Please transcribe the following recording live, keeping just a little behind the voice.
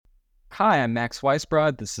Hi, I'm Max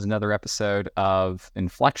Weisbrod. This is another episode of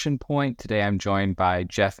Inflection Point. Today I'm joined by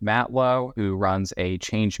Jeff Matlow, who runs a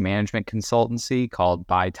change management consultancy called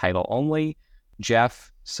By Title Only.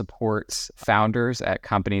 Jeff supports founders at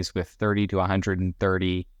companies with 30 to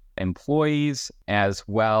 130 employees, as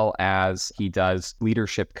well as he does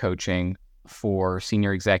leadership coaching for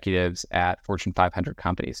senior executives at Fortune 500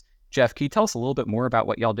 companies. Jeff, can you tell us a little bit more about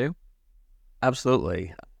what y'all do?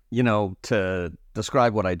 Absolutely. To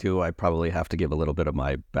describe what I do, I probably have to give a little bit of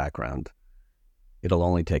my background. It'll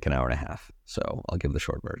only take an hour and a half, so I'll give the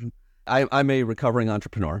short version. I'm a recovering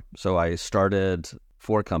entrepreneur, so I started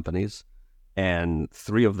 4 companies, and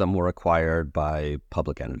 3 of them were acquired by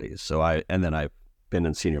public entities. And then I've been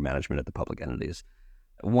in senior management at the public entities.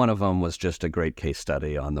 One of them was just a great case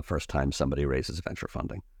study on the first time somebody raises venture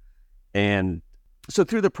funding. And so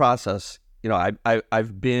through the process,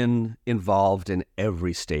 I've been involved in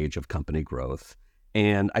every stage of company growth,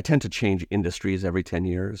 and I tend to change industries every 10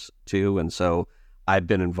 years too. And so I've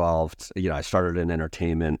been involved, I started in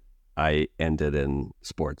entertainment, I ended in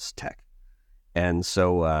sports tech. And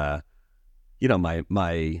so,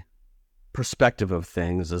 my perspective of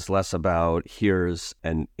things is less about here's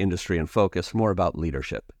an industry and focus, more about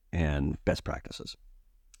leadership and best practices.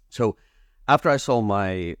 So after I sold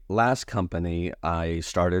my last company, I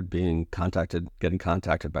started getting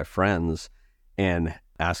contacted by friends and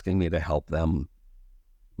asking me to help them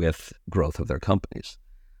with growth of their companies.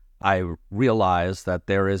 I realized that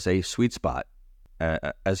there is a sweet spot,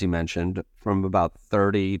 as you mentioned, from about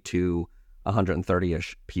 30 to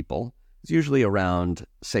 130-ish people. It's usually around,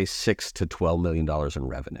 say, $6 to $12 million in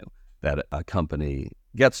revenue that a company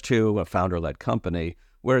gets to, a founder-led company,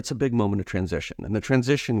 where it's a big moment of transition. And the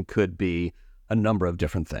transition could be a number of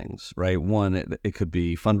different things, right? One, it could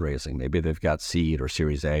be fundraising. Maybe they've got seed or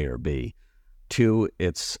Series A or B. 2,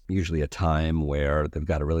 it's usually a time where they've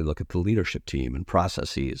got to really look at the leadership team and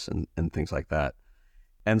processes and things like that.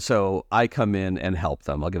 And so I come in and help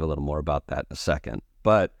them. I'll give a little more about that in a second.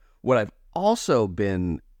 But what I've also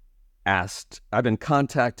been asked, I've been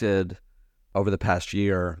contacted over the past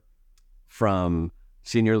year from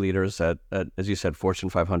senior leaders at, as you said, Fortune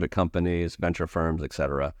 500 companies, venture firms, et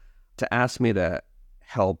cetera, to ask me to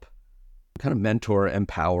help kind of mentor,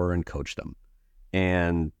 empower, and coach them.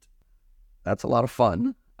 And that's a lot of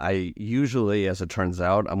fun. I usually, as it turns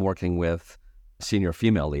out, I'm working with senior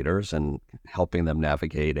female leaders and helping them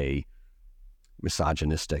navigate a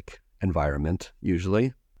misogynistic environment,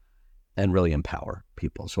 usually, and really empower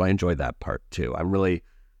people. So I enjoy that part too. I'm really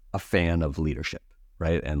a fan of leadership,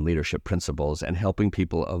 right? And leadership principles and helping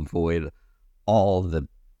people avoid all the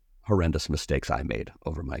horrendous mistakes I made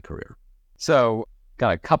over my career. So,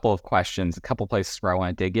 got a couple of questions, a couple places where I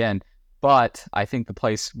want to dig in, but I think the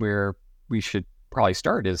place where we should probably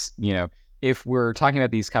start is, if we're talking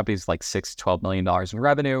about these companies like $6 to $12 million in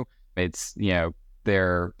revenue, it's,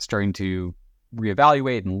 they're starting to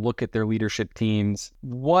reevaluate and look at their leadership teams.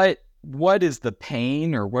 What is the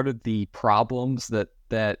pain, or what are the problems that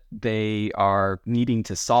they are needing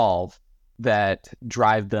to solve that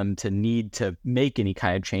drive them to need to make any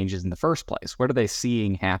kind of changes in the first place? What are they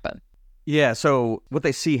seeing happen? Yeah, so what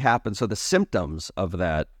they see happen, so the symptoms of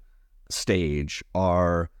that stage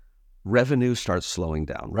are revenue starts slowing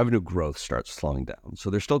down. Revenue growth starts slowing down. So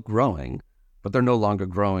they're still growing, but they're no longer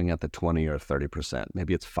growing at the 20 or 30%.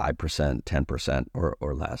 Maybe it's 5%, 10%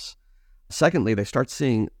 or less. Secondly, they start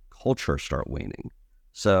seeing culture start waning.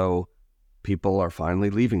 So people are finally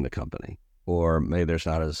leaving the company, or maybe there's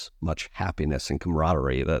not as much happiness and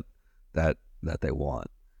camaraderie that they want.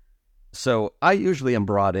 So I usually am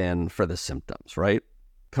brought in for the symptoms, right?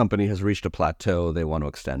 Company has reached a plateau. They want to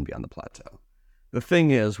extend beyond the plateau. The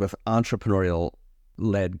thing is, with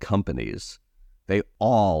entrepreneurial-led companies, they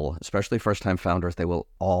all, especially first-time founders, they will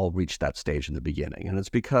all reach that stage in the beginning. And it's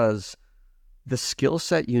because the skill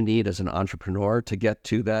set you need as an entrepreneur to get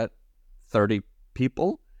to that 30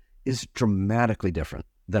 people is dramatically different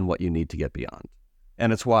than what you need to get beyond.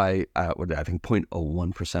 And it's why I think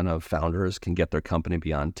 0.01% of founders can get their company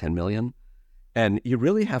beyond 10 million. And you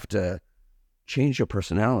really have to change your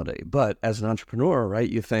personality. But as an entrepreneur, right,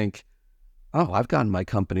 you think, oh, I've gotten my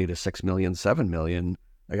company to 6 million, 7 million.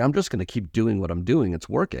 Like, I'm just going to keep doing what I'm doing. It's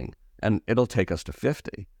working. And it'll take us to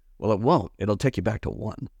 50. Well, it won't. It'll take you back to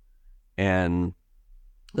 1. And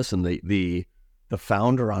listen, the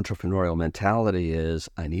founder entrepreneurial mentality is,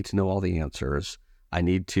 I need to know all the answers. I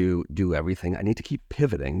need to do everything. I need to keep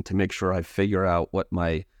pivoting to make sure I figure out what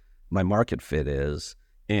my market fit is.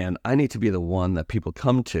 And I need to be the one that people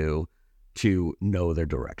come to know their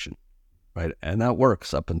direction, right? And that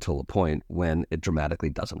works up until a point when it dramatically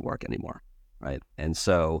doesn't work anymore, right? And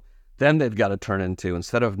so Then they've got to turn into,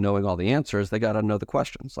 instead of knowing all the answers, they got to know the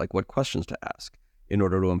questions, like what questions to ask in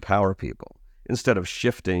order to empower people. Instead of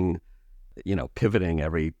shifting, pivoting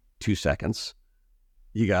every 2 seconds,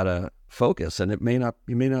 you got to focus. And you may not,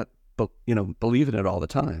 believe in it all the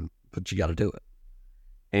time, but you got to do it.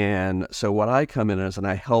 And so what I come in as, and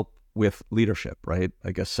I help with leadership, right?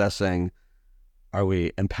 Like assessing, are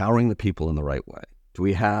we empowering the people in the right way? Do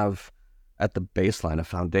we have at the baseline a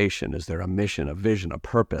foundation? Is there a mission, a vision, a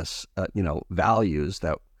purpose, values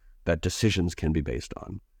that decisions can be based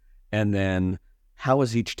on? And then how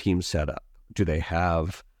is each team set up? Do they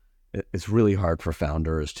have, it's really hard for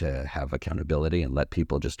founders to have accountability and let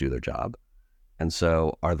people just do their job. And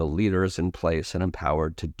so are the leaders in place and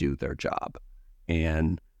empowered to do their job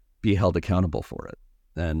and be held accountable for it?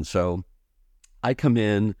 And so I come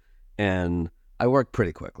in and I work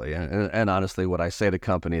pretty quickly. And honestly, what I say to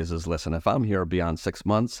companies is, listen, if I'm here beyond 6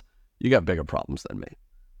 months, you got bigger problems than me.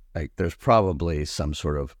 Like there's probably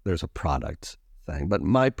there's a product thing. But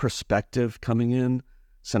my perspective coming in,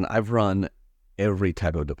 so I've run every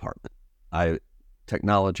type of department.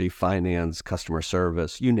 Technology, finance, customer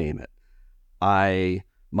service, you name it.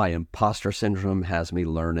 My imposter syndrome has me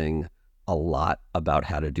learning a lot about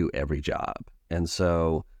how to do every job. And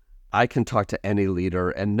so I can talk to any leader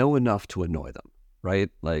and know enough to annoy them, right?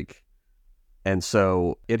 And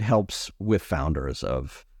so it helps with founders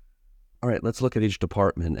of, all right, let's look at each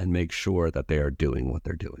department and make sure that they are doing what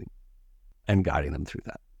they're doing and guiding them through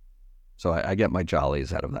that. So I get my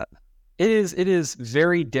jollies out of that. It is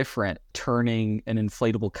very different turning an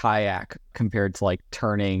inflatable kayak compared to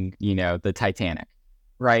turning, the Titanic,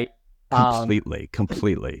 right?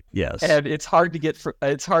 Completely. Yes. And it's hard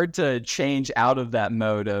to change out of that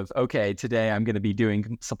mode of, okay, today I'm going to be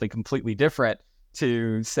doing something completely different,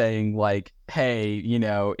 to saying hey,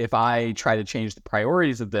 if I try to change the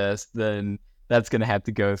priorities of this, then that's going to have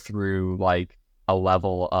to go through a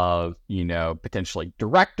level of, potentially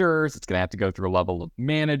directors. It's going to have to go through a level of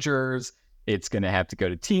managers. It's going to have to go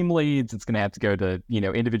to team leads. It's going to have to go to,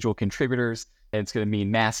 individual contributors. And it's going to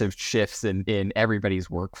mean massive shifts in everybody's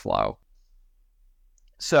workflow.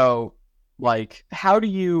 So how do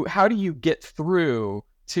you get through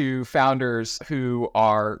to founders who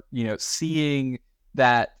are, seeing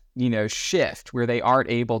that, shift where they aren't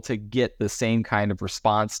able to get the same kind of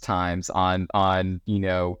response times on,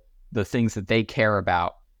 the things that they care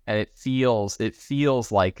about, and it feels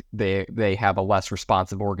like they have a less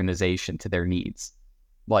responsive organization to their needs?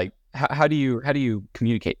 How do you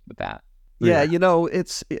communicate with that? Yeah,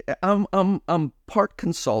 it's I'm part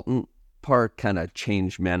consultant, part kind of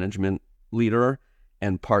change management leader,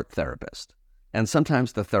 and part therapist. And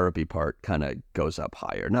sometimes the therapy part kind of goes up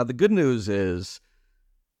higher. Now the good news is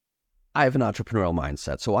I have an entrepreneurial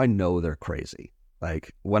mindset, so I know they're crazy.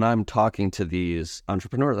 When I'm talking to these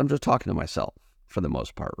entrepreneurs, I'm just talking to myself for the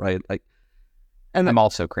most part, right? And I'm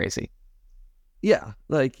also crazy. Yeah.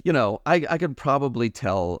 I could probably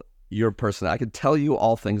tell your person, I could tell you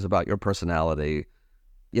all things about your personality,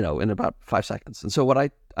 in about 5 seconds. And so what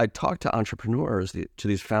I talk to entrepreneurs, to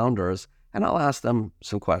these founders, and I'll ask them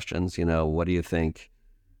some questions, what do you think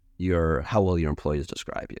how will your employees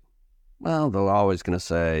describe you? Well, they're always going to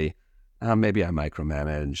say, maybe I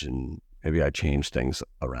micromanage and maybe I change things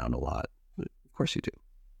around a lot. Of course you do.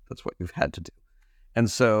 That's what you've had to do. And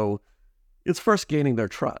so it's first gaining their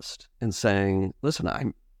trust and saying,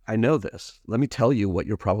 listen, I know this. Let me tell you what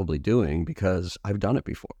you're probably doing because I've done it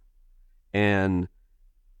before. And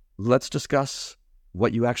let's discuss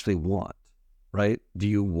what you actually want, right? Do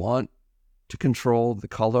you want to control the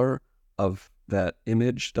color of that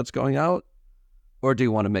image that's going out? Or do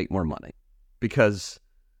you want to make more money? Because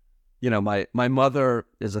my mother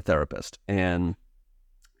is a therapist, and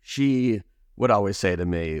she would always say to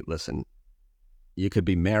me, listen, you could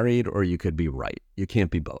be married or you could be right. You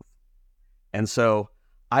can't be both. And so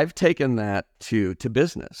I've taken that to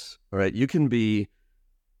business, right? You can be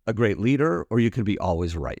a great leader or you can be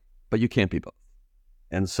always right, but you can't be both.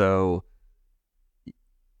 And so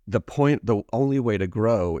the only way to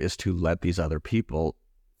grow is to let these other people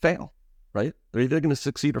fail, right? They're either going to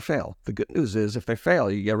succeed or fail. The good news is if they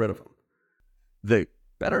fail, you get rid of them. The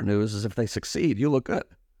better news is if they succeed, you look good.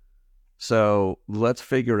 So let's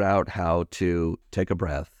figure out how to take a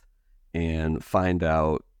breath and find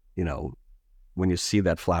out, when you see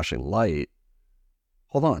that flashing light,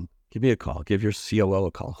 hold on, give me a call, give your COO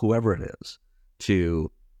a call, whoever it is,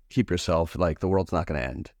 to keep yourself, the world's not going to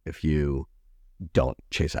end if you don't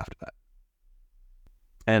chase after that.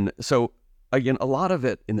 And so again, a lot of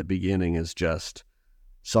it in the beginning is just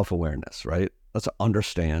self-awareness, right? Let's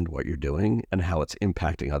understand what you're doing and how it's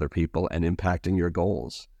impacting other people and impacting your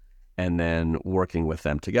goals. and then working with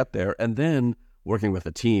them to get there, and then working with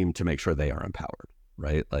a team to make sure they are empowered,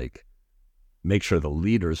 right? Like, make sure the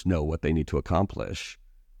leaders know what they need to accomplish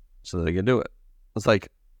so that they can do it. It's like,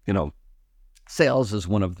 sales is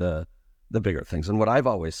one of the bigger things. And what I've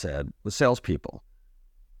always said with salespeople,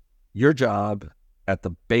 your job at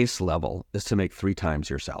the base level is to make 3 times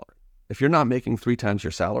your salary. If you're not making 3 times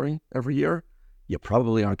your salary every year, you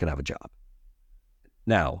probably aren't going to have a job.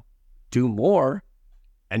 Now, do more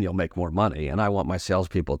and you'll make more money. And I want my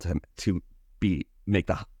salespeople to make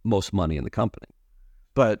the most money in the company.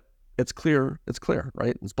 But it's clear,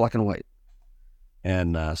 right? It's black and white.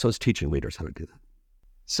 And so it's teaching leaders how to do that.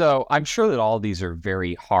 So I'm sure that all of these are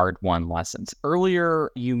very hard-won lessons.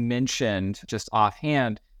 Earlier, you mentioned just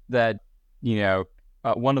offhand that,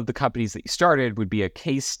 one of the companies that you started would be a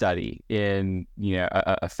case study in,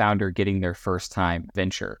 a founder getting their first time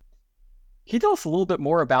venture. Can you tell us a little bit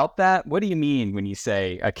more about that? What do you mean when you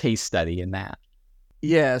say a case study in that?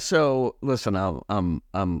 Yeah. So listen,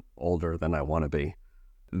 I'm older than I want to be.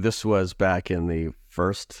 This was back in the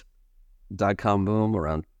first .com boom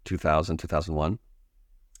around 2000, 2001.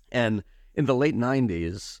 And in the late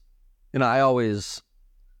 90s,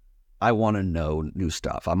 I want to know new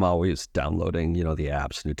stuff. I'm always downloading, the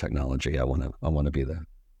apps, new technology. I want to be the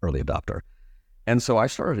early adopter. And so I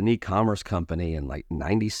started an e-commerce company in like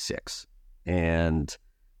 96, and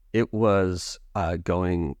it was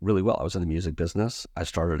going really well. I was in the music business. I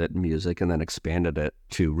started it in music and then expanded it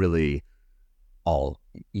to really all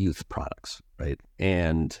youth products, right?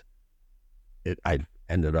 And I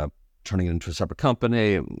ended up turning it into a separate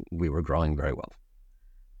company. We were growing very well.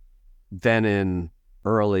 Then in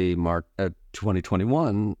early March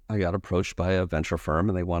 2021, I got approached by a venture firm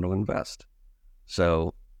and they want to invest.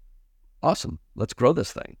 So awesome, let's grow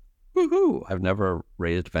this thing. Woohoo! I've never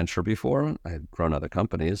raised venture before. I had grown other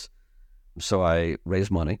companies. So I raised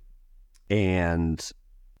money, and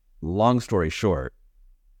long story short,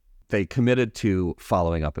 they committed to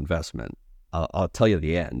following up investment. I'll tell you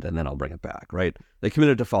the end and then I'll bring it back, right? They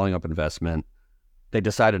committed to following up investment. They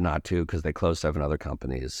decided not to because they closed 7 other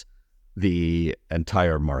companies. The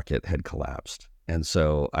entire market had collapsed. And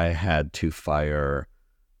so I had to fire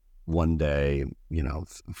one day,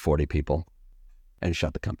 40 people and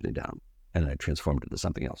shut the company down. And I transformed it into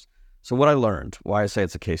something else. So what I learned, why I say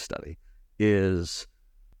it's a case study, is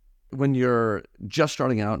when you're just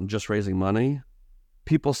starting out and just raising money,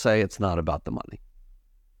 people say it's not about the money.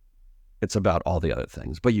 It's about all the other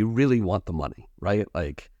things, but you really want the money, right?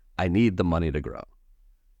 Like, I need the money to grow.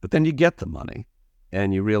 But then you get the money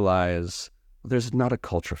and you realize there's not a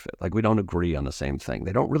culture fit. Like, we don't agree on the same thing.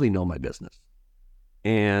 They don't really know my business.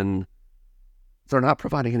 And they're not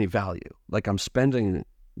providing any value. Like, I'm spending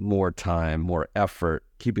more time, more effort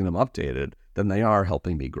keeping them updated than they are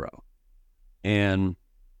helping me grow. And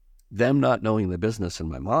them not knowing the business and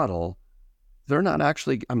my model, they're not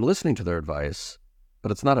actually, I'm listening to their advice,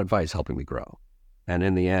 but it's not advice helping me grow. And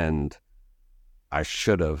in the end, I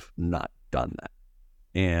should have not done that.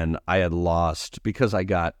 And I had lost, because I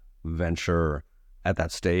got venture at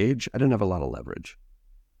that stage, I didn't have a lot of leverage.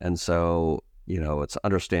 And so, it's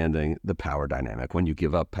understanding the power dynamic. When you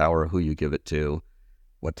give up power, who you give it to,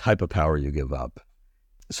 what type of power you give up.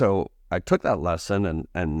 So I took that lesson,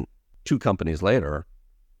 and 2 companies later,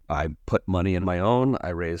 I put money in my own, I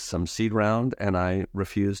raised some seed round, and I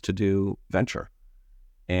refused to do venture.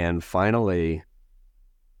 And finally,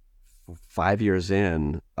 5 years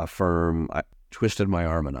in, a firm, I twisted my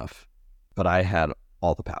arm enough, but I had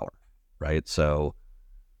all the power, right? So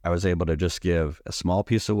I was able to just give a small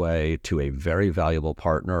piece away to a very valuable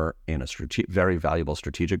partner and a very valuable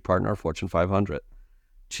strategic partner, Fortune 500,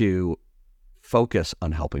 to focus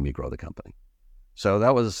on helping me grow the company. So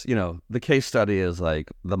that was, the case study is like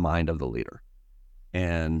the mind of the leader.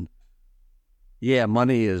 And yeah,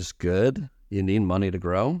 money is good. You need money to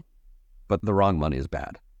grow, but the wrong money is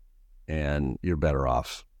bad. And you're better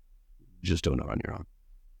off just doing it on your own.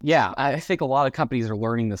 Yeah, I think a lot of companies are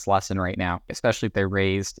learning this lesson right now, especially if they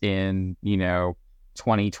raised in,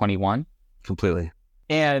 2021. Completely.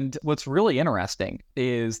 And what's really interesting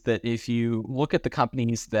is that if you look at the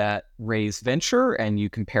companies that raise venture and you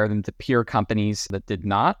compare them to peer companies that did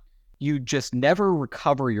not, you just never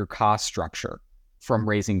recover your cost structure from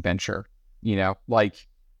raising venture. Like,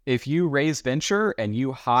 if you raise venture and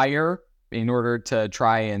you hire in order to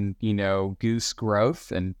try and, goose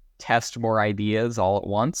growth and test more ideas all at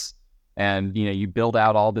once, and, you build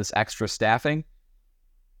out all this extra staffing,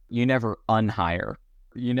 you never unhire,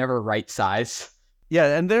 you never right size.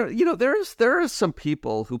 Yeah, and there are some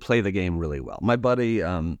people who play the game really well. My buddy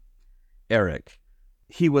Eric,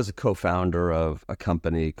 he was a co-founder of a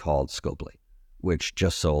company called Scopely, which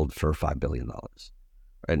just sold for $5 billion. Right.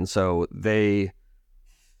 And so they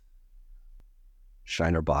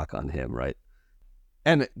Shiner Bach on him, right?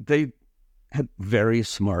 And they had very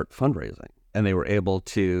smart fundraising, and they were able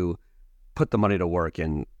to put the money to work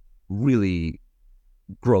in really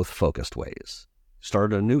growth-focused ways.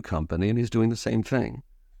 Started a new company, and he's doing the same thing,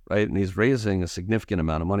 right? And he's raising a significant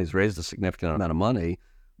amount of money. He's raised a significant amount of money,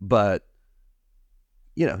 but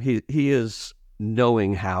he is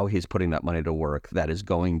knowing how he's putting that money to work that is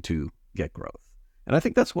going to get growth. And I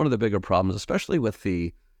think that's one of the bigger problems, especially with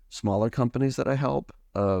the smaller companies that I help.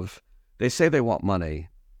 They say they want money,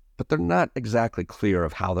 but they're not exactly clear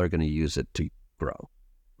of how they're going to use it to grow,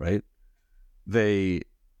 right? They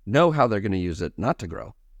know how they're going to use it not to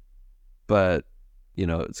grow, but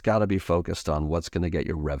it's got to be focused on what's going to get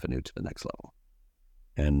your revenue to the next level.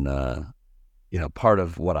 And part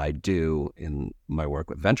of what I do in my work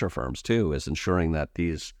with venture firms too is ensuring that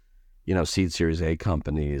these seed Series A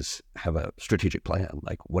companies have a strategic plan.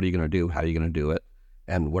 Like, what are you going to do? How are you going to do it?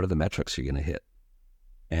 And what are the metrics you're going to hit?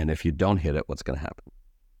 And if you don't hit it, what's going to happen?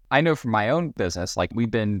 I know from my own business, like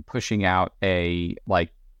we've been pushing out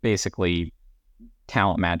basically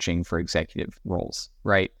talent matching for executive roles,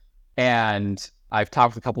 right? And I've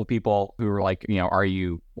talked with a couple of people who were like, are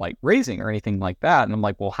you like raising or anything like that? And I'm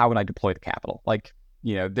like, well, how would I deploy the capital? Like,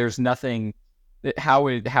 there's nothing. How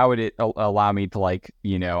would it allow me to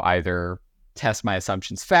either test my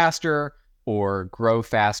assumptions faster or grow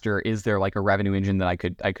faster? Is there like a revenue engine that I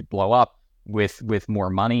could blow up with more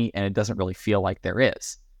money? And it doesn't really feel like there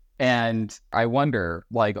is. And I wonder,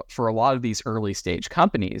 like, for a lot of these early stage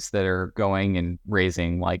companies that are going and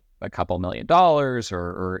raising like a couple $1 million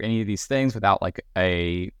or any of these things without like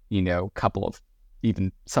a, couple of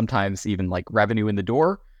sometimes even like revenue in the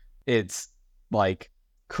door, it's like,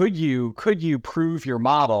 could you prove your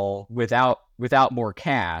model without more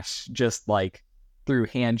cash, just like through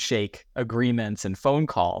handshake agreements and phone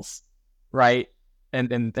calls, right?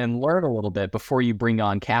 And learn a little bit before you bring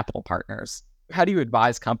on capital partners. How do you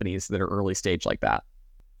advise companies that are early stage like that?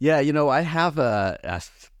 Yeah, I have a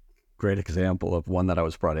great example of one that I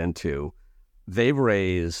was brought into. They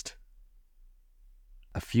raised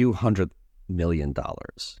a few $100 million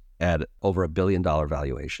at over $1 billion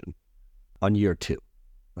valuation on year 2,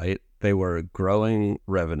 right? They were growing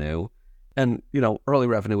revenue, and early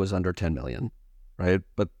revenue was under 10 million, right?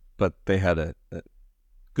 But they had a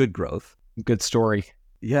good growth. Good story.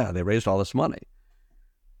 Yeah, they raised all this money.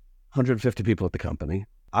 150 people at the company.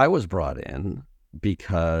 I was brought in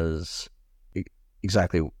because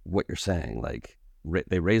exactly what you're saying, like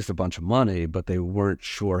they raised a bunch of money, but they weren't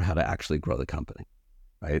sure how to actually grow the company,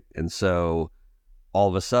 right? And so all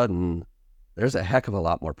of a sudden, there's a heck of a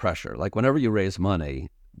lot more pressure. Like whenever you raise money,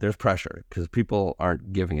 there's pressure because people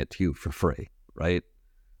aren't giving it to you for free, right?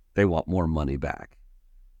 They want more money back.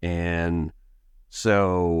 And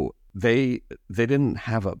so they didn't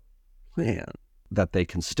have a plan that they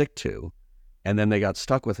can stick to. And then they got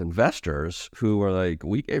stuck with investors who were like,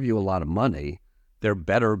 we gave you a lot of money. There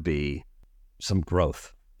better be some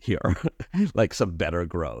growth here, like some better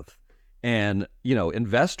growth. And,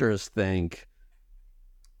 investors think,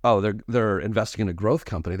 oh, they're investing in a growth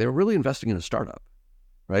company. They were really investing in a startup,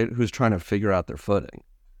 right? Who's trying to figure out their footing.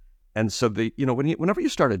 And so whenever you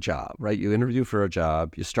start a job, right, you interview for a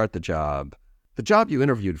job, you start the job you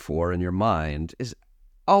interviewed for in your mind is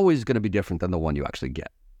always going to be different than the one you actually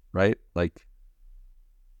get, right? Like,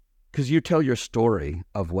 because you tell your story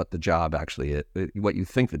of what the job actually is, what you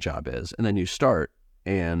think the job is, and then you start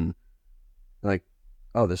and like,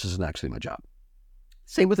 oh, this isn't actually my job.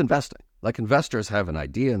 Same with investing. Like investors have an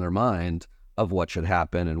idea in their mind of what should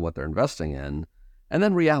happen and what they're investing in, and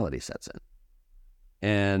then reality sets in.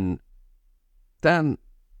 And then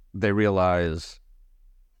they realize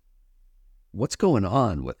what's going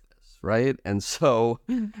on with this, right? And so,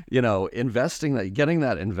 getting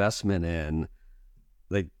that investment in,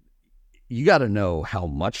 like, you got to know how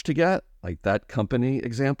much to get. Like that company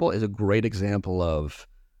example is a great example of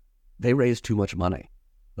they raised too much money.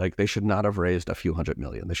 Like they should not have raised a few $100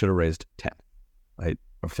 million. They should have raised 10, right?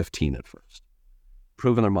 Or 15 at first.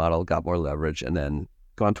 Proven their model, got more leverage, and then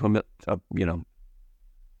gone to a $1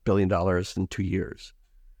 billion in 2 years.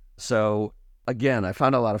 So again, I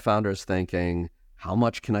found a lot of founders thinking, how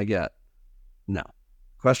much can I get? No.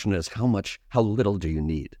 Question is, how little do you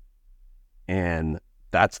need? And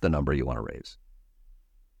that's the number you want to raise.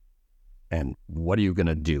 And what are you going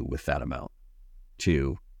to do with that amount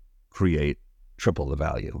to create triple the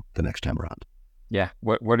value the next time around? Yeah.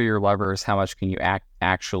 What are your levers? How much can you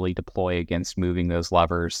actually deploy against moving those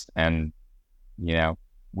levers? And,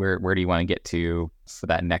 where do you want to get to for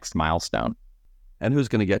that next milestone? And who's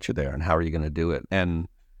going to get you there, and how are you going to do it? And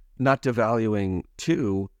not devaluing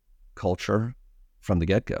too culture from the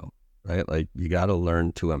get-go, right? Like, you got to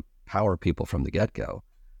learn to empower people from the get-go,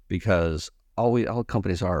 because all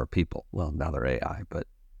companies are people. Well, now they're AI, but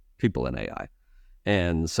people in AI.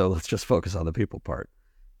 And so let's just focus on the people part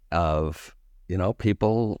of,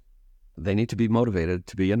 people, they need to be motivated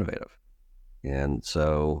to be innovative. And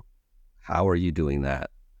so how are you doing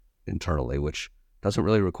that internally, which doesn't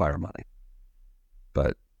really require money,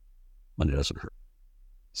 but money doesn't hurt.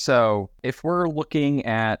 So if we're looking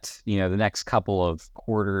at, the next couple of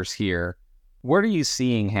quarters here, what are you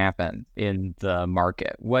seeing happen in the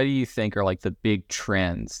market? What do you think are like the big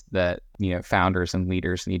trends that, founders and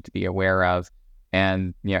leaders need to be aware of?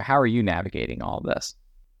 And, how are you navigating all of this?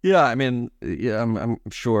 Yeah, I mean, I'm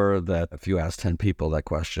sure that if you ask 10 people that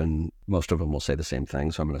question, most of them will say the same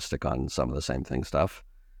thing. So I'm going to stick on some of the same thing stuff.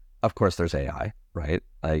 Of course, there's AI, right?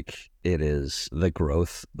 Like, it is the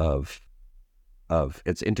growth of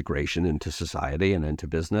its integration into society and into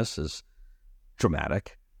business is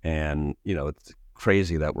dramatic. And, it's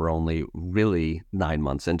crazy that we're only really 9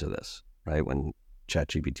 months into this, right? When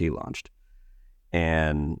ChatGPT launched.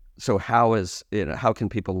 And so how can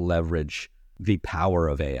people leverage the power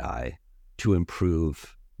of AI to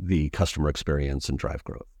improve the customer experience and drive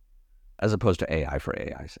growth, as opposed to AI for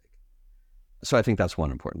AI's sake? So I think that's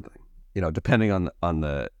one important thing. Depending on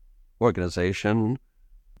the organization,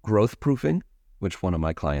 growth proofing, which one of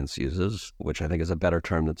my clients uses, which I think is a better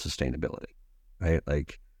term than sustainability, right?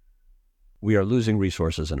 Like, we are losing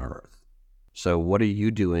resources in our earth. So what are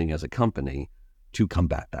you doing as a company to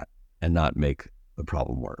combat that and not make the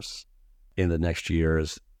problem worse? In the next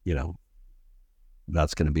years,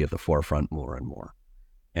 that's going to be at the forefront more and more.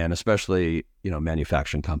 And especially,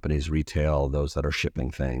 manufacturing companies, retail, those that are shipping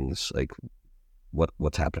things, like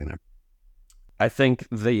what's happening there. I think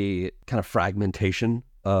the kind of fragmentation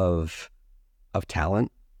of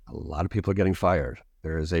talent, a lot of people are getting fired.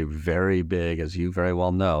 There is a very big, as you very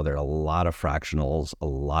well know, there are a lot of fractionals, a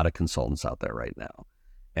lot of consultants out there right now.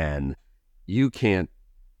 And you can't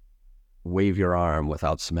wave your arm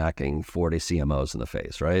without smacking 40 CMOs in the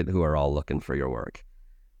face, right? Who are all looking for your work.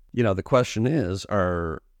 The question is,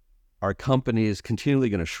 are companies continually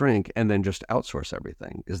going to shrink and then just outsource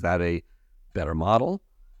everything? Is that a better model?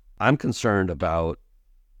 I'm concerned about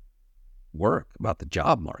the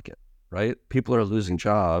job market, right? People are losing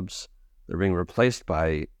jobs. They're being replaced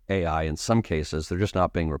by AI in some cases. They're just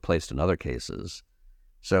not being replaced in other cases.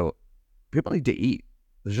 So people need to eat.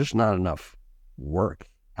 There's just not enough work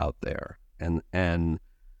out there. And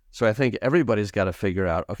so I think everybody's got to figure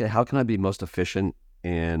out, okay, how can I be most efficient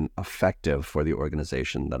and effective for the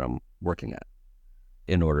organization that I'm working at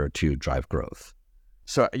in order to drive growth?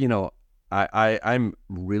 So, I'm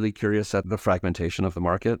really curious at the fragmentation of the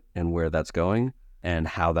market and where that's going and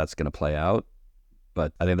how that's going to play out.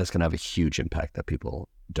 But I think that's going to have a huge impact that people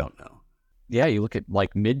don't know. Yeah, you look at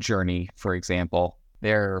like Midjourney, for example.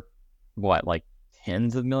 They're like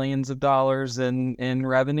tens of millions of dollars in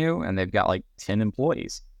revenue, and they've got like 10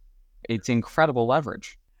 employees. It's incredible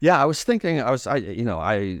leverage. Yeah, I was thinking, I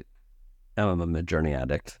am a Midjourney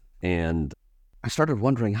addict, and I started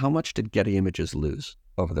wondering, how much did Getty Images lose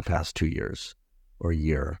over the past 2 years or a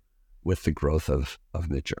year with the growth of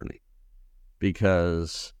Midjourney?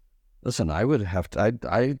 Because, listen, I would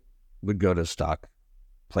go to stock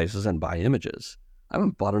places and buy images. I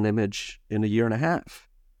haven't bought an image in a year and a half,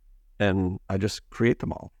 and I just create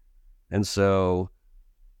them all. And so,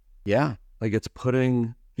 yeah, like, it's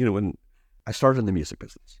putting, when I started in the music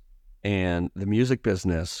business, and the music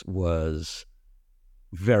business was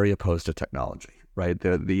very opposed to technology, right?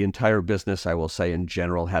 The entire business, I will say, in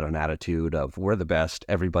general, had an attitude of, we're the best,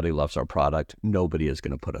 everybody loves our product, nobody is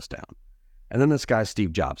going to put us down. And then this guy,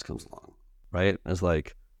 Steve Jobs, comes along, right? And it's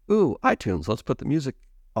like, ooh, iTunes, let's put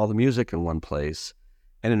all the music in one place.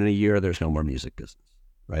 And in a year, there's no more music business,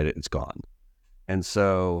 right? It's gone. And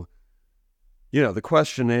so, the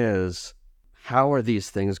question is, how are these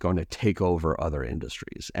things going to take over other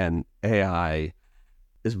industries? And AI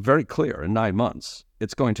is very clear, in 9 months,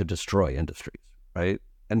 it's going to destroy industries, right?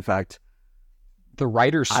 In fact, the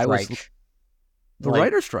writer's strike.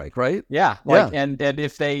 Writer's strike, right? Yeah. And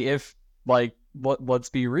if let's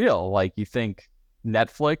be real, like, you think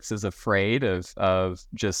Netflix is afraid of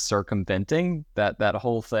just circumventing that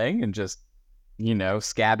whole thing and just,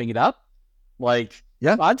 scabbing it up? Like,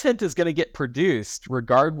 yeah, content is going to get produced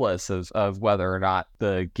regardless of whether or not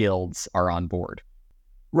the guilds are on board.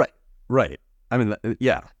 Right. I mean,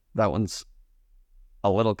 yeah, that one's a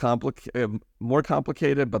little more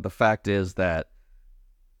complicated, but the fact is that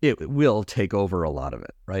it will take over a lot of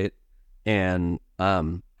it, right? And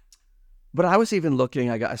But I was even looking,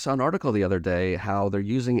 I saw an article the other day how they're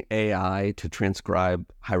using AI to transcribe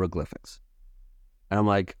hieroglyphics. And I'm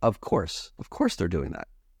like, of course they're doing that.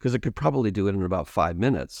 Because it could probably do it in about 5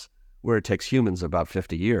 minutes, where it takes humans about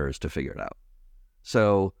 50 years to figure it out.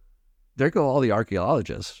 So there go all the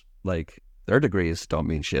archaeologists. Like, their degrees don't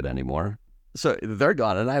mean shit anymore. So they're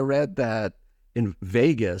gone. And I read that in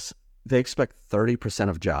Vegas, they expect 30%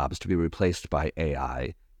 of jobs to be replaced by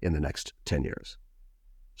AI in the next 10 years.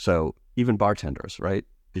 So even bartenders, right?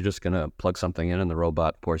 You're just going to plug something in and the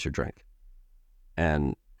robot pours your drink.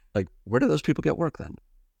 And like, where do those people get work then?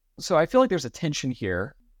 So I feel like there's a tension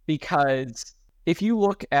here, because if you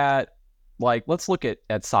look at, like, let's look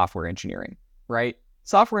at software engineering, right?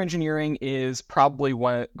 Software engineering is probably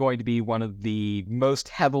going to be one of the most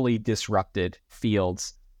heavily disrupted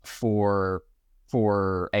fields for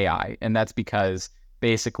AI. And that's because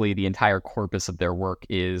basically the entire corpus of their work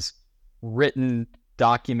is written,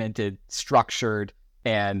 documented, structured,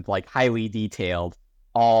 and like highly detailed,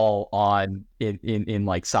 all on in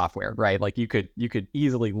like software, right? Like you could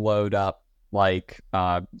easily load up like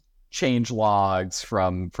change logs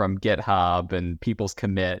from GitHub and people's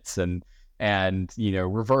commits and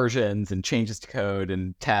reversions and changes to code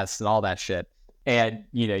and tests and all that shit. And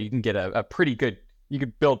you can get a pretty good, you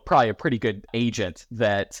could build probably a pretty good agent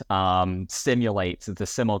that simulates the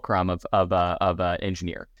simulacrum of a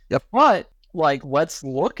engineer. Yep. But like, let's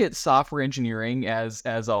look at software engineering as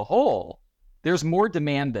a whole. There's more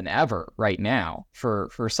demand than ever right now for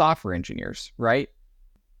software engineers, right?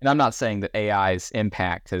 And I'm not saying that AI's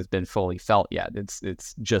impact has been fully felt yet.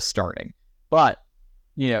 It's just starting. But,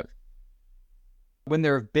 when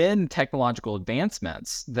there have been technological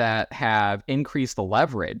advancements that have increased the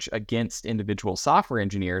leverage against individual software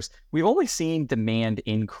engineers, we've only seen demand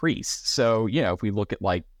increase. So, if we look at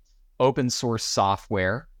like open source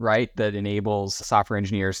software, right, that enables software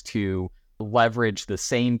engineers to leverage the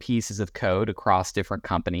same pieces of code across different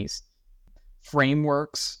companies,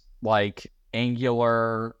 frameworks like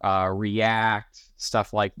Angular, React,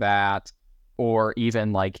 stuff like that, or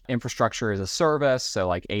even like infrastructure as a service, so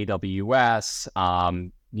like AWS,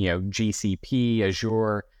 GCP,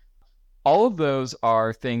 Azure. All of those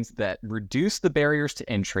are things that reduce the barriers to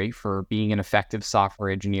entry for being an effective software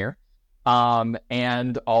engineer,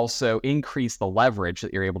 and also increase the leverage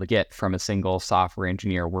that you're able to get from a single software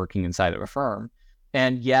engineer working inside of a firm.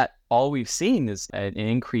 And yet all we've seen is an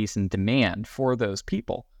increase in demand for those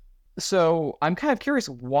people. So I'm kind of curious,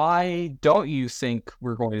 why don't you think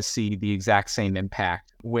we're going to see the exact same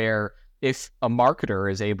impact, where if a marketer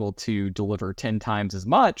is able to deliver 10 times as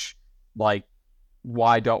much, like,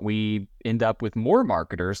 why don't we end up with more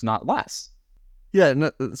marketers, not less? Yeah,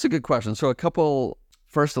 no, that's a good question. So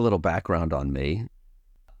first, a little background on me.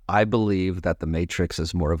 I believe that The Matrix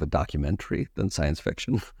is more of a documentary than science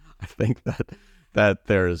fiction. I think that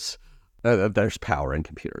there's power in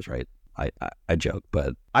computers, right? I joke,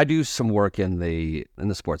 but I do some work in the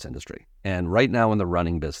sports industry. And right now in the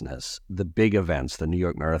running business, the big events, the New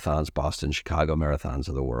York marathons, Boston, Chicago marathons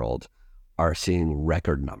of the world, are seeing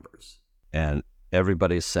record numbers. And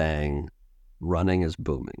everybody's saying running is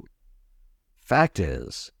booming. Fact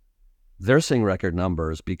is, they're seeing record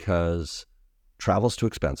numbers because travel's too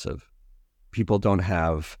expensive. People don't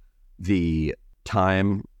have the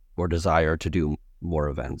time or desire to do more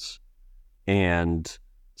events. And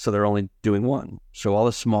so they're only doing one. So all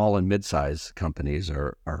the small and mid-sized companies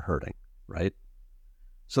are hurting, right?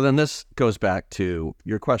 So then this goes back to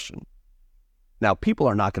your question. Now, people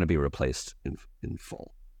are not going to be replaced in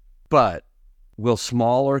full. But will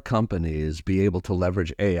smaller companies be able to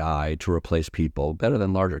leverage AI to replace people better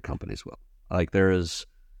than larger companies will? Like, there is,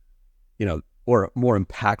 or more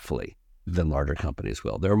impactfully than larger companies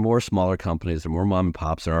will. There are more smaller companies, there are more mom and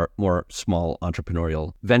pops, there are more small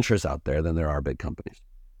entrepreneurial ventures out there than there are big companies.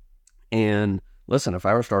 And listen, if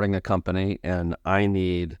I were starting a company and I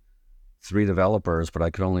need 3 developers, but I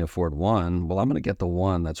could only afford 1, well, I'm going to get the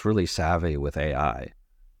one that's really savvy with AI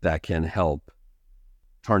that can help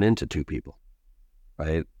turn into 2 people,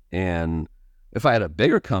 right? And if I had a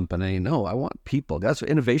bigger company, no, I want people. That's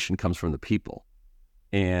innovation comes from the people.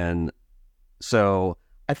 And so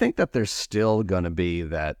I think that there's still going to be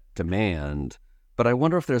that demand, but I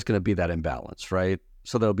wonder if there's going to be that imbalance, right?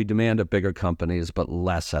 So there'll be demand at bigger companies, but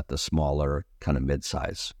less at the smaller kind of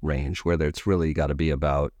mid-size range, where it's really got to be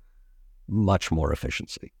about much more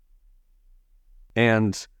efficiency.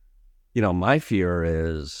 And, my fear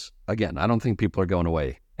is, again, I don't think people are going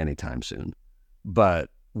away anytime soon, but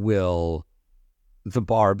will the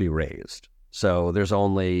bar be raised? So there's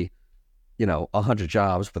only, 100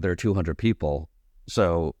 jobs, but there are 200 people.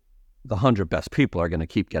 So the 100 best people are going to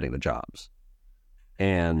keep getting the jobs.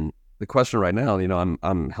 And the question right now,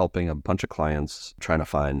 I'm helping a bunch of clients trying to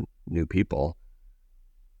find new people.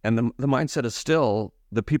 And the mindset is still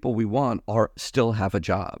the people we want still have a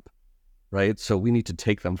job, right? So we need to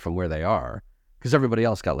take them from where they are because everybody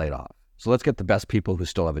else got laid off. So let's get the best people who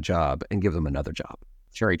still have a job and give them another job.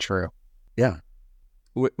 Very true. Yeah.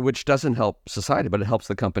 Which doesn't help society, but it helps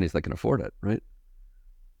the companies that can afford it, right?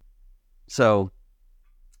 So,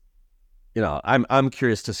 I'm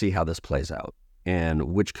curious to see how this plays out and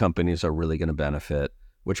which companies are really going to benefit,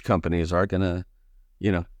 which companies are going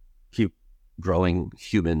to, keep growing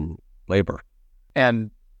human labor. And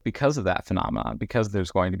because of that phenomenon, because there's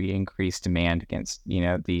going to be increased demand against,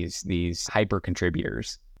 these hyper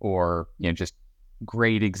contributors or, just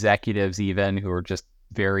great executives even who are just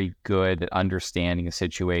very good at understanding a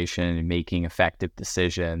situation and making effective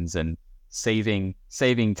decisions and saving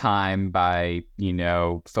time by,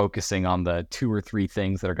 focusing on the 2 or 3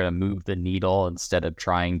 things that are going to move the needle instead of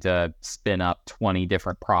trying to spin up 20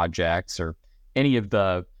 different projects or any of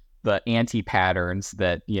the anti-patterns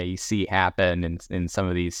that you see happen in some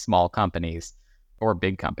of these small companies or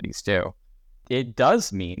big companies too. It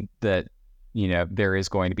does mean that, there is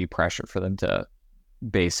going to be pressure for them to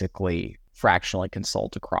basically fractionally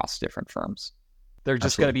consult across different firms. They're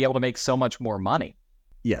just going to be able to make so much more money.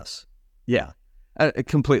 Yes. Yeah,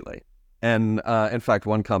 completely. And in fact,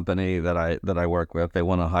 one company that I work with, they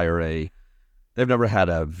want to hire they've never had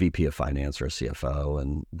a VP of finance or a CFO,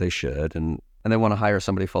 and they should, and they want to hire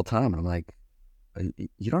somebody full time. And I'm like,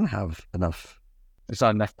 you don't have enough. There's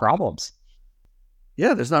not enough problems.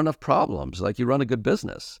 Yeah, there's not enough problems. Like, you run a good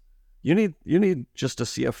business. You need just a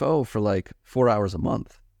CFO for like 4 hours a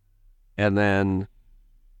month, and then,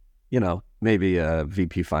 maybe a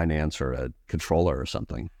VP finance or a controller or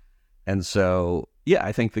something. And so, yeah,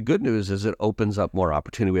 I think the good news is it opens up more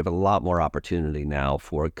opportunity. We have a lot more opportunity now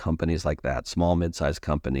for companies like that, small, mid-sized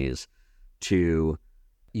companies, to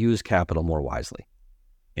use capital more wisely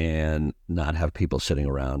and not have people sitting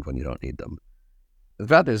around when you don't need them. The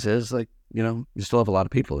bad news is, like, you still have a lot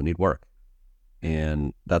of people who need work,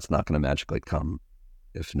 and that's not going to magically come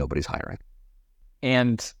if nobody's hiring.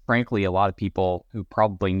 And frankly, a lot of people who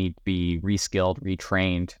probably need to be reskilled,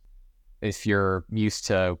 retrained. If you're used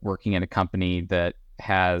to working in a company that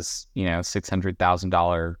has,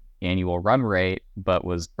 $600,000 annual run rate, but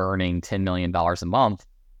was burning $10 million a month,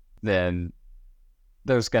 then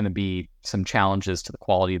there's going to be some challenges to the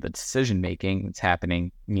quality of the decision-making that's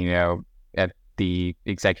happening, at the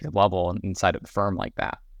executive level inside of a firm like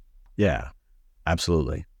that. Yeah,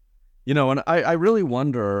 absolutely. And I really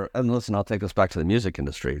wonder, and listen, I'll take this back to the music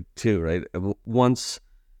industry too, right? Once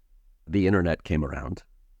the internet came around,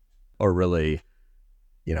 or really,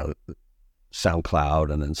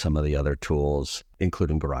 SoundCloud and then some of the other tools,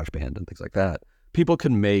 including GarageBand and things like that, people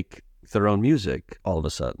can make their own music all of a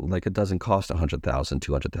sudden. Like, it doesn't cost $100,000,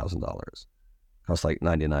 $200,000. It costs like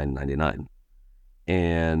 $99.99.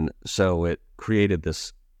 And so it created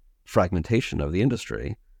this fragmentation of the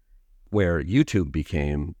industry where YouTube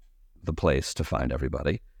became the place to find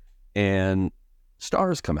everybody. And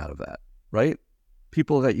stars come out of that, right?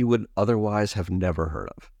 People that you would otherwise have never heard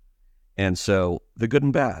of. And so the good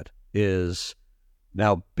and bad is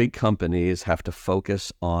now big companies have to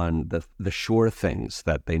focus on the sure things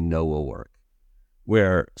that they know will work.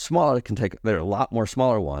 Where there are a lot more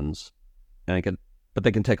smaller ones, but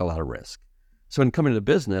they can take a lot of risk. So in coming to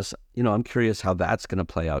business, I'm curious how that's going to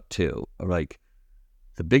play out too. Like,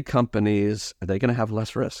 the big companies, are they going to have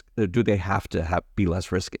less risk? Do they have to be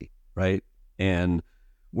less risky, right? And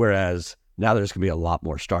whereas now there's going to be a lot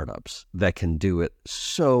more startups that can do it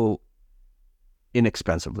so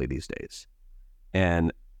inexpensively these days.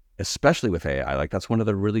 And especially with AI, like, that's one of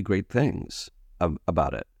the really great things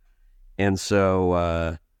about it. And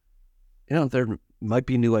so, there might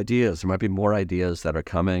be new ideas. There might be more ideas that are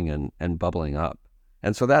coming and bubbling up.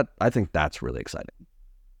 And so I think that's really exciting.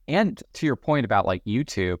 And to your point about like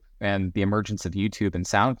YouTube and the emergence of YouTube and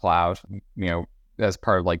SoundCloud, as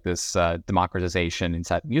part of like this democratization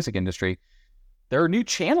inside the music industry, there are new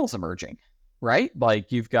channels emerging, right?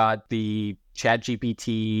 Like, you've got the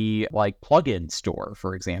ChatGPT like plugin store,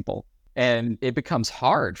 for example, and it becomes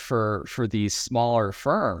hard for these smaller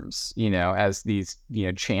firms, as these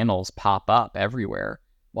channels pop up everywhere.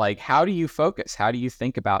 Like, how do you focus? How do you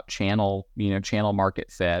think about channel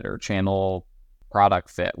market fit or channel product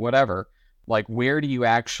fit, whatever? Like, where do you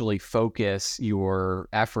actually focus your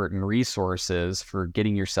effort and resources for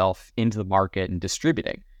getting yourself into the market and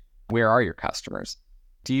distributing? Where are your customers?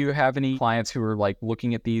 Do you have any clients who are like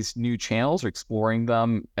looking at these new channels or exploring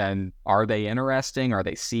them? And are they interesting? Are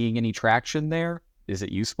they seeing any traction there? Is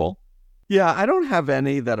it useful? Yeah, I don't have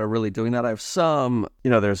any that are really doing that. I have some,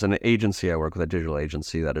 there's an agency I work with, a digital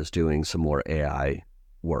agency that is doing some more AI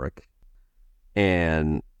work,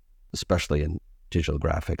 and especially in digital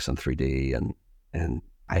graphics and 3D, and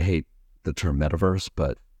I hate the term metaverse,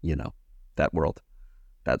 but that world,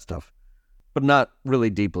 that stuff, but not really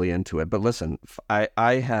deeply into it. But listen,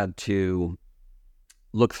 I had to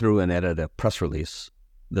look through and edit a press release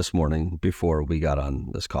this morning before we got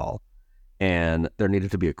on this call, and there needed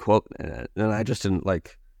to be a quote in it, and I just didn't I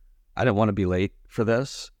didn't want to be late for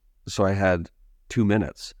this, so I had 2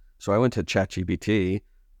 minutes. So I went to ChatGPT,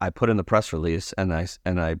 I put in the press release, and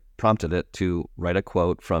I prompted it to write a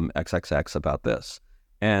quote from XXX about this,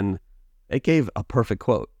 and it gave a perfect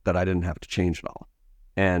quote that I didn't have to change at all.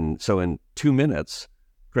 And so in 2 minutes,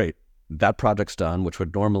 great, that project's done, which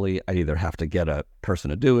would normally I either have to get a person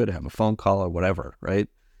to do it, have a phone call or whatever, right?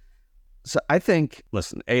 So I think,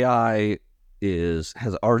 listen, AI has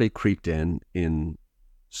already creeped in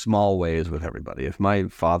small ways with everybody. If my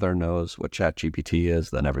father knows what ChatGPT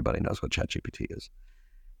is, then everybody knows what ChatGPT is.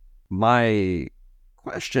 My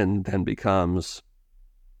question then becomes,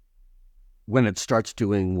 when it starts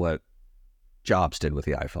doing what Jobs did with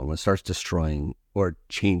the iPhone, when it starts destroying or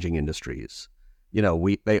changing industries,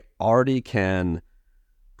 they already can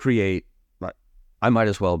create. I might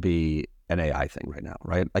as well be an AI thing right now,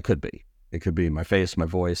 right? I could be. It could be my face, my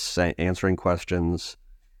voice, answering questions,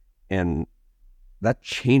 and that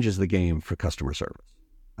changes the game for customer service.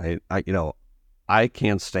 I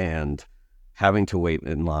can't stand having to wait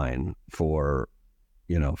in line for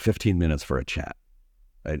 15 minutes for a chat.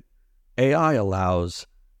 Right? AI allows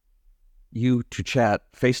you to chat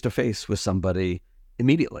face to face with somebody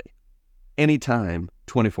immediately, anytime,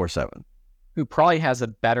 24/7. Who probably has a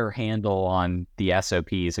better handle on the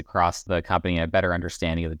SOPs across the company and a better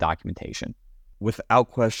understanding of the documentation.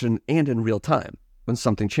 Without question, and in real time. When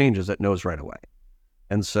something changes, it knows right away.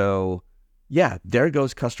 And so, yeah, there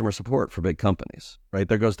goes customer support for big companies, right?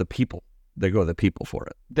 There goes the people. There go the people for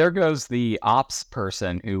it. There goes the ops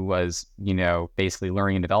person who was, basically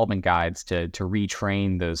learning and development guides to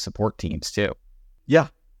retrain those support teams too. Yeah,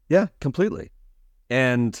 completely.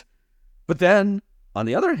 But then, on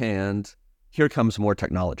the other hand, here comes more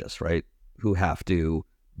technologists, right, who have to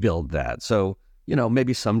build that. So,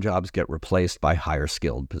 maybe some jobs get replaced by higher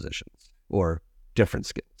skilled positions or different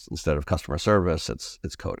skills. Instead of customer service,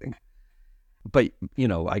 it's coding. But,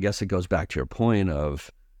 I guess it goes back to your point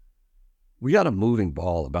of, we got a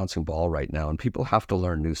bouncing ball right now, and people have to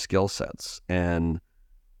learn new skill sets. And,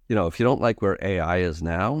 if you don't like where AI is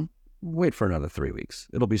now, wait for another 3 weeks.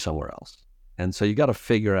 It'll be somewhere else. And so you got to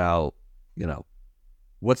figure out,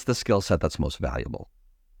 what's the skill set that's most valuable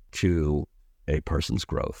to a person's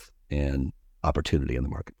growth and opportunity in the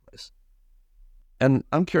marketplace. And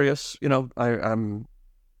I'm curious,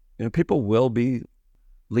 people will be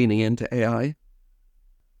leaning into AI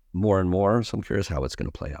more and more. So I'm curious how it's going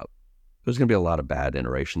to play out. There's going to be a lot of bad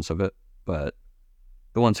iterations of it, but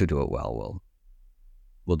the ones who do it well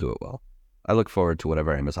will do it well. I look forward to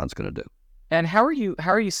whatever Amazon's going to do. And how are you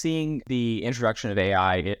seeing the introduction of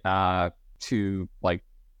AI to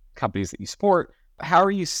companies that you support? How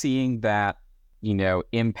are you seeing that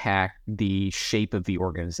impact the shape of the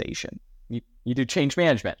organization? You do change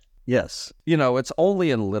management. Yes, it's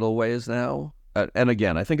only in little ways now, and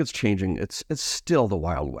again, I think it's changing. It's still the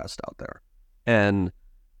Wild West out there, and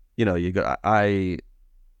I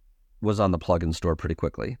was on the plugin store pretty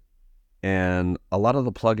quickly. And a lot of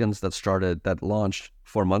the plugins that launched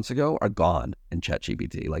 4 months ago are gone in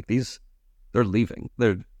ChatGPT. They're leaving.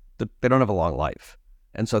 They don't have a long life.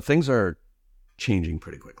 And so things are changing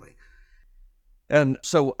pretty quickly. And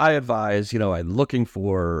so I advise, I'm looking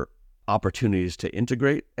for opportunities to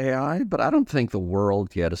integrate AI, but I don't think the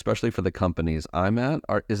world yet, especially for the companies I'm at,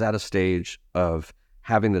 is at a stage of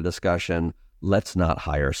having the discussion, let's not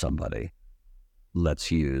hire somebody.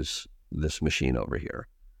 Let's use this machine over here.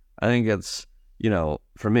 I think it's,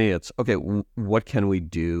 for me, it's, okay, what can we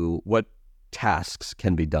do? What tasks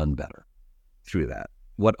can be done better through that?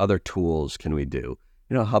 What other tools can we do?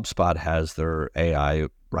 HubSpot has their AI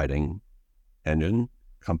writing engine,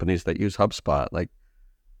 companies that use HubSpot. I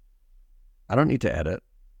don't need to edit.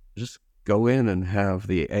 Just go in and have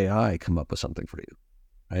the AI come up with something for you.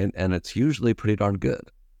 Right? And it's usually pretty darn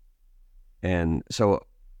good. And so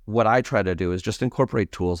what I try to do is just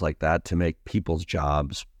incorporate tools like that to make people's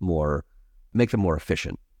jobs make them more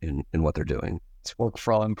efficient in what they're doing. It's worked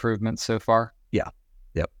for all improvements so far. Yeah.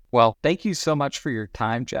 Yep. Well, thank you so much for your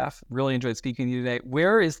time, Jeff. Really enjoyed speaking to you today.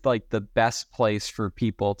 Where is the best place for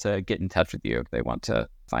people to get in touch with you if they want to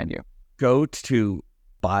find you? Go to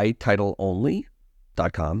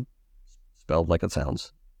buytitleonly.com, spelled like it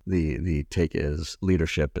sounds. The take is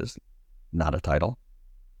leadership is not a title.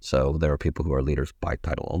 So there are people who are leaders by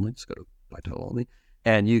title only. Just go to by title only.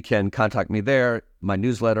 And you can contact me there. My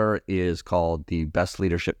newsletter is called the Best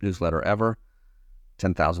Leadership Newsletter Ever.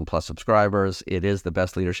 10,000 plus subscribers. It is the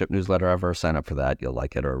best leadership newsletter ever. Sign up for that. You'll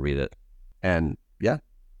like it or read it. And yeah,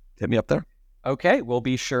 hit me up there. Okay, we'll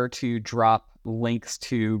be sure to drop links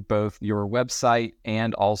to both your website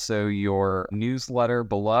and also your newsletter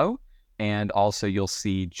below. And also you'll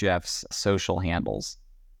see Jeff's social handles.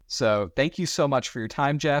 So thank you so much for your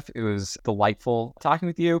time, Jeff. It was delightful talking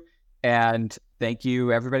with you. And thank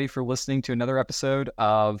you, everybody, for listening to another episode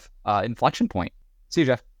of Inflection Point. See you,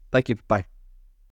 Jeff. Thank you. Bye.